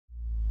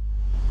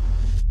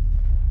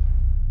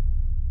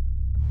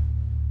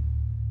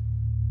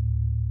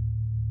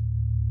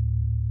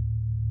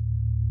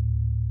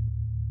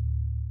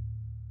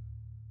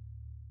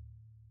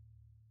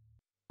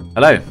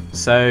Hello.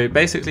 So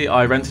basically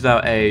I rented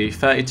out a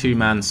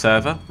 32-man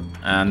server,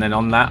 and then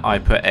on that I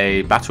put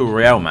a Battle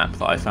Royale map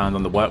that I found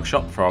on the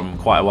workshop from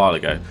quite a while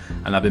ago,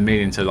 and I've been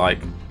meaning to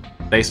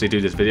basically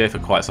do this video for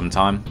quite some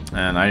time,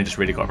 and I only just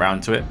really got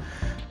around to it.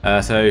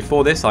 So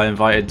for this I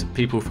invited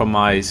people from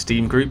my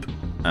Steam group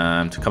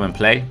to come and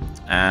play,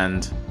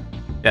 and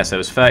yeah, so it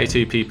was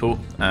 32 people.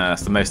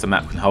 That's the most the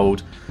map can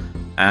hold,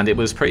 and it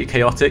was pretty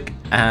chaotic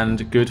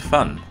and good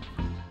fun.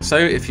 So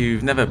if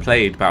you've never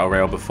played Battle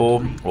Royale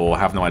before, or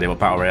have no idea what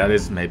Battle Royale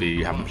is, maybe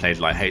you haven't played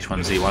like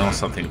H1Z1 or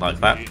something like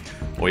that,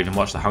 or even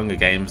watched the Hunger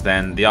Games,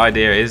 then the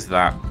idea is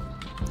that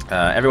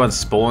everyone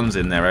spawns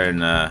in their own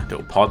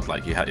little pod.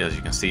 Like as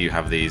you can see, you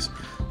have these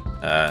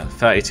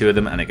 32 of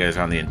them, and it goes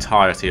around the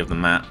entirety of the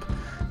map.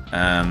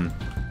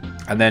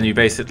 And then you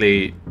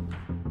basically,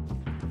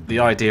 the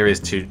idea is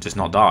to just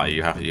not die.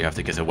 You have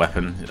to get a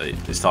weapon.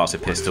 It starts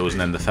with pistols, and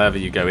then the further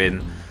you go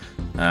in,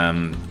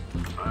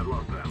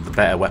 the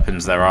better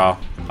weapons there are.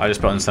 I just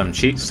put on some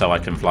cheats so I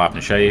can fly up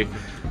and show you.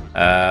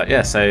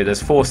 Yeah, so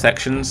there's 4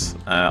 sections,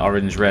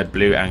 orange, red,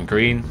 blue and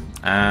green,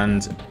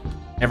 and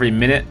every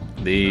minute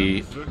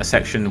a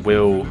section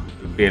will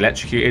be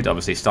electrocuted,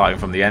 obviously starting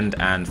from the end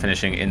and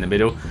finishing in the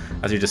middle.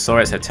 As you just saw,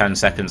 it said 10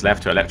 seconds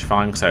left to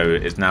electrifying, so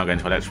it's now going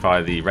to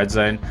electrify the red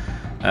zone.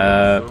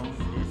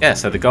 Yeah,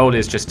 so the goal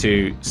is just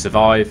to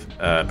survive,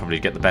 probably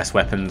get the best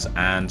weapons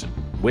and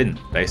win,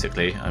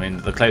 basically. I mean,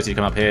 the closer you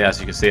come up here, as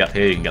you can see up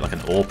here, you can get like an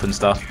AWP and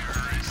stuff.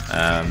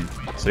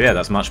 So yeah,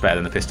 that's much better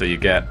than the pistol you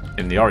get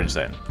in the orange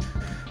zone.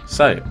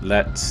 So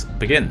let's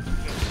begin.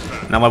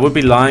 Now I would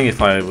be lying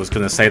if I was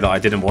going to say that I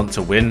didn't want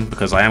to win,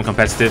 because I am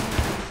competitive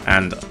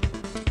and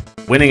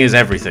winning is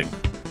everything.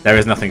 There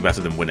is nothing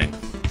better than winning.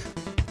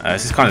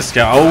 This is kind of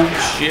scary. Oh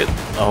shit.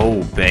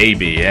 Oh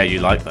baby, yeah, you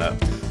like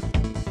that.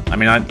 I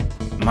mean,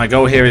 my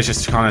goal here is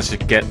just to kind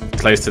of get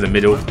close to the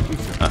middle.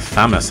 A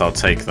FAMAS, I'll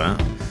take that.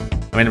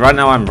 I mean, right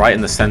now I'm right in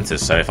the center,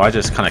 so if I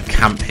just kind of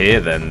camp here,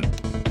 then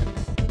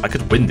I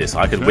could win this.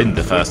 I could win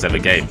the first ever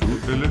game.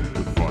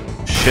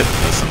 Shit,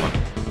 there's someone.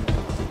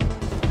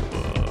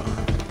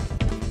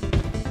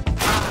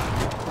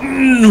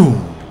 No!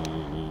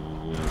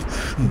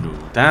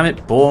 Damn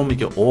it, Born, with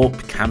your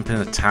AWP camping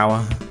in a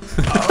tower.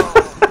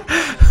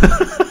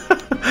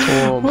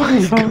 Oh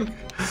my god.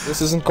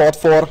 This isn't code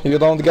 4. You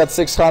don't get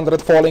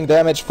 600 falling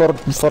damage for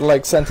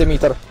like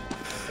centimeter.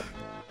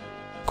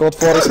 Code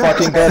 4 is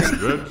fucking dead.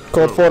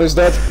 Code 4 is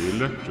dead.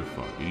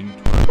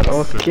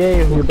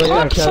 Okay,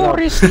 Code 4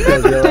 is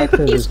never dead.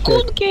 It's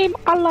good game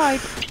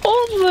alive.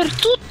 Over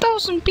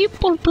 2,000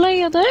 people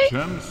play a day.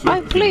 I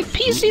play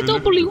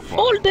PCW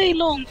all day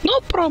long. No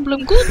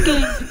problem. Good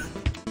game.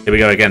 Here we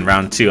go again,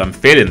 round 2. I'm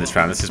feeling this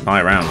round. This is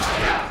my round.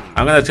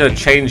 I'm going to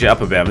change it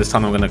up a bit. This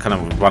time I'm going to kind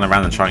of run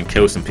around and try and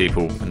kill some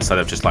people instead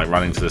of just like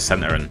running to the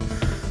center and,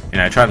 you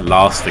know, try and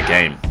last the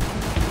game.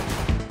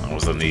 That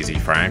was an easy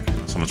frag.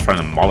 Someone's throwing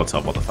a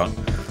Molotov, what the fuck.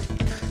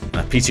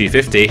 A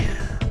P250.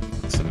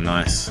 Some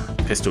nice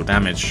pistol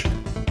damage.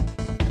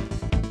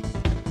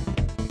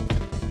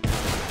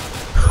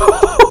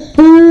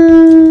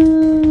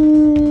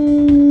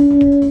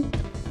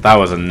 That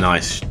was a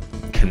nice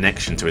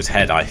connection to his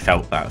head. I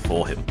felt that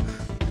for him.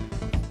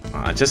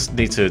 I just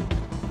need to...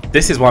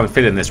 This is why I'm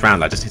feeling this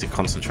round. I just need to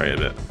concentrate a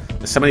bit.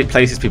 There's so many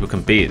places people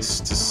can be. It's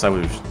just so...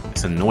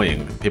 It's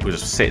annoying. People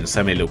just sit in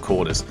so many little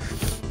corners.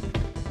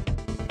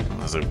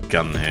 There's a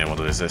gun here. What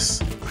is this?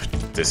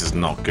 This is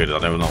not good. I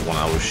do not want...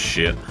 Oh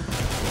shit.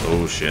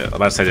 Oh shit. I'm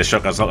about to say this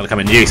shotgun's not going to come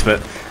in use,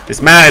 but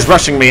this man is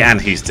rushing me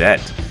and he's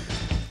dead.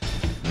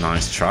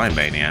 Nice try,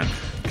 maniac.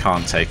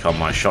 Can't take on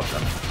my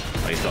shotgun.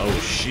 Oh, he's got... Oh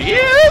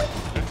shit!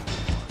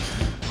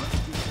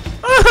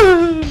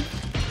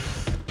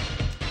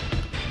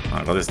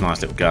 I've got this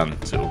nice little gun.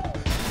 So...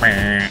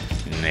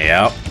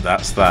 Yep,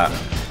 that's that.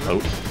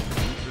 Oh.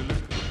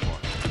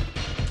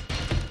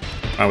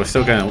 Oh, we're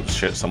still going... Oh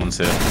shit, someone's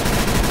here.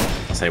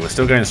 I say we're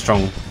still going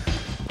strong.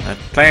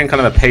 Playing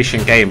kind of a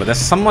patient game, but there's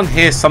someone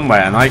here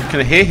somewhere, and I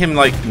can hear him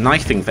like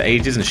knifing for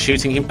ages and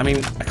shooting him. I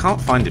mean, I can't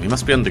find him. He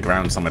must be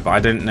underground somewhere, but I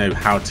don't know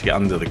how to get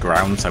under the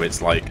ground, so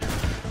it's like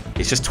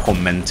he's just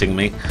tormenting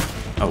me.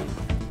 Oh,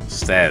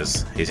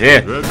 stairs. He's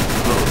here.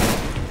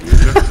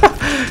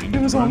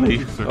 It was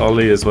Ollie.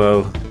 Ollie as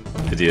well.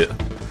 Idiot.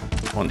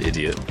 What an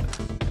idiot.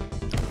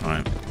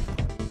 Alright.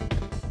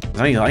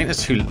 I think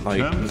there's two,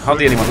 like,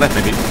 hardly anyone left,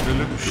 maybe.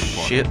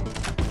 Shit.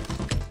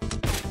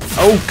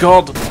 Oh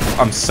god!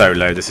 I'm so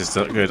low, this is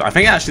so good. I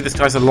think actually this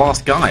guy's the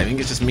last guy. I think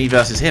it's just me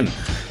versus him.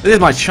 This is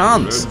my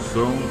chance!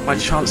 My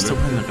chance to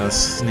win. I'm gonna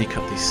sneak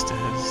up these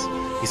stairs.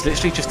 He's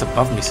literally just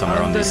above me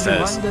somewhere on these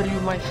stairs.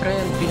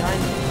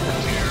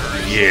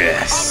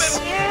 Yes!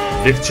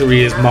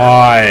 Victory is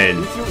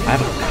mine! I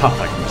have a cup,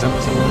 I can present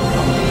myself with a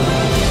cup.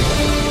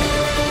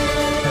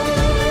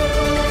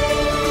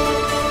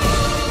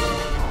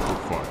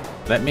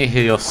 Let me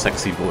hear your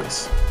sexy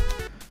voice.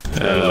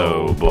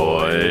 Hello,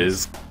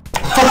 boys.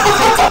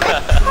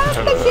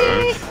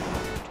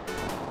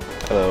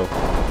 Hello.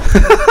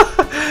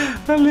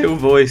 A little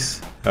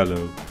voice.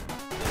 Hello.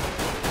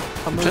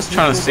 I'm just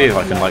trying to see if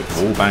I can like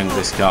wallbang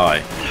this guy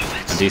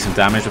and decent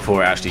damage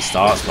before it actually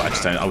starts, but I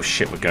just don't. Oh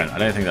shit, we're going. I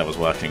don't think that was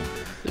working.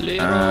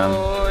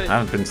 I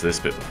haven't been to this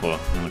bit before.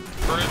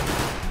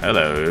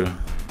 Hello.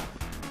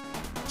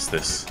 What's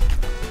this?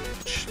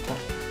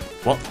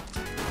 What?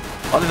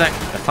 What did that?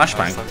 A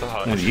flashbang?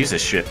 I'm gonna use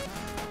this shit.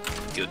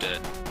 You're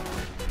dead.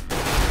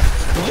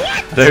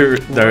 I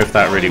don't know if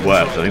that really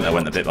worked. I think that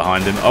went a bit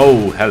behind him.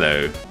 Oh,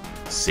 hello.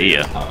 See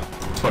ya.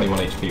 21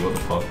 HP, what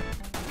the fuck?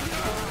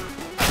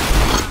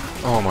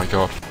 Oh my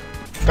god.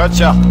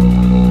 Gotcha!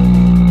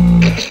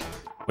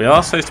 We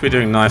are supposed to be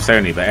doing knives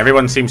only, but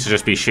everyone seems to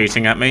just be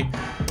shooting at me.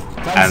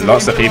 And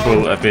lots of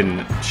people have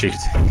been shooting.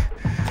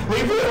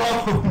 Leave it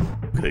alone!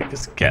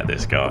 Just get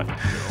this guy.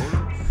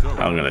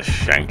 I'm gonna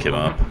shank him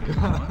up.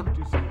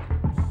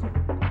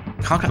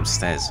 Can't get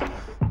upstairs.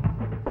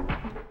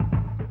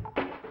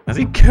 Where's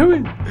he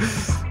going?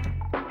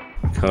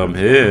 Come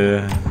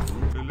here.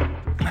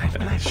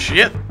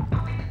 Shit!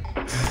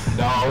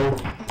 No!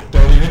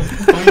 Don't even.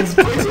 Please,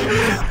 please.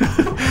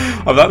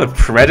 I'm like the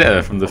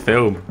Predator from the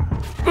film.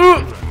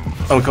 Ooh.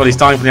 Oh god, he's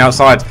dying from the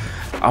outside.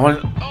 I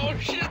want. Oh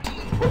shit!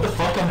 What the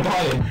fuck? I'm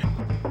dying.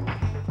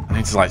 I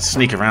need to like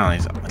sneak around.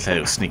 It's a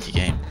little sneaky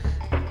game.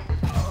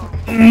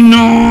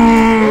 No!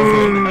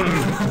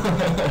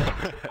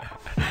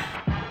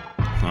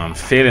 I'm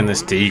feeling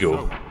this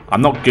deagle.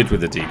 I'm not good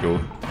with the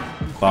deagle,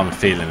 but I'm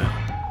feeling it.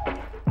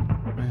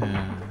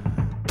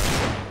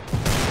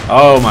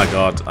 Oh my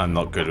god, I'm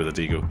not good with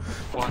the deagle.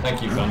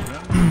 Thank you, Ben.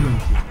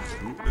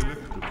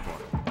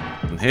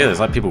 And here, there's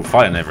like people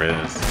fighting over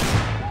here.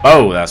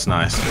 Oh, that's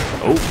nice.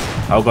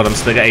 Oh god, I'm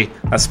spaghetti.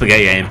 That's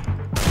spaghetti aim.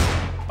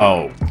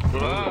 Oh,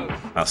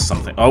 that's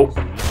something. Oh,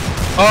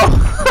 oh.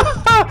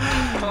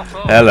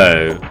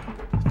 Hello,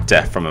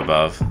 death from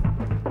above.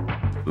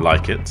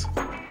 Like it.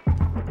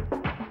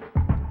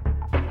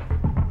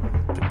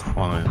 Be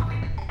quiet.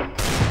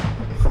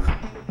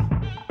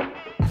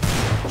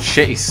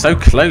 Shit, he's so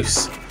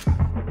close.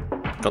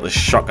 Got this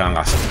shotgun,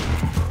 guys.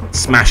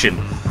 Smash him.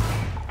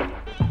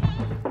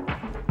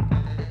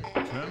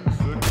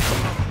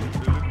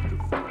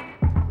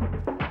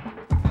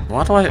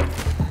 Why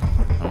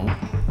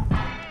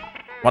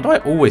do I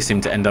always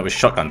seem to end up with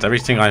shotguns?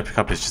 Everything I pick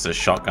up is just a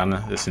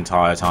shotgun this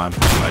entire time,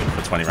 like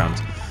for 20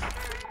 rounds.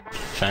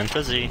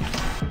 Fantasy. You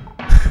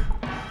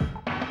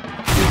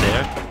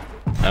there?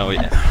 Oh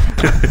yeah.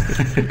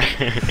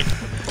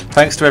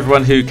 Thanks to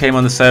everyone who came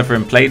on the server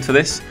and played for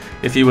this.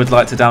 If you would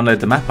like to download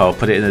the map, I'll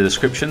put it in the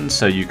description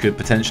so you could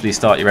potentially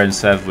start your own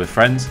server with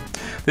friends.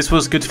 This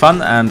was good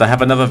fun, and I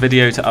have another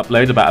video to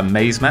upload about a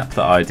maze map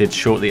that I did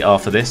shortly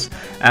after this,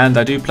 and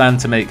I do plan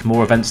to make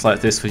more events like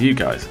this for you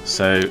guys,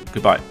 so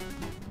goodbye.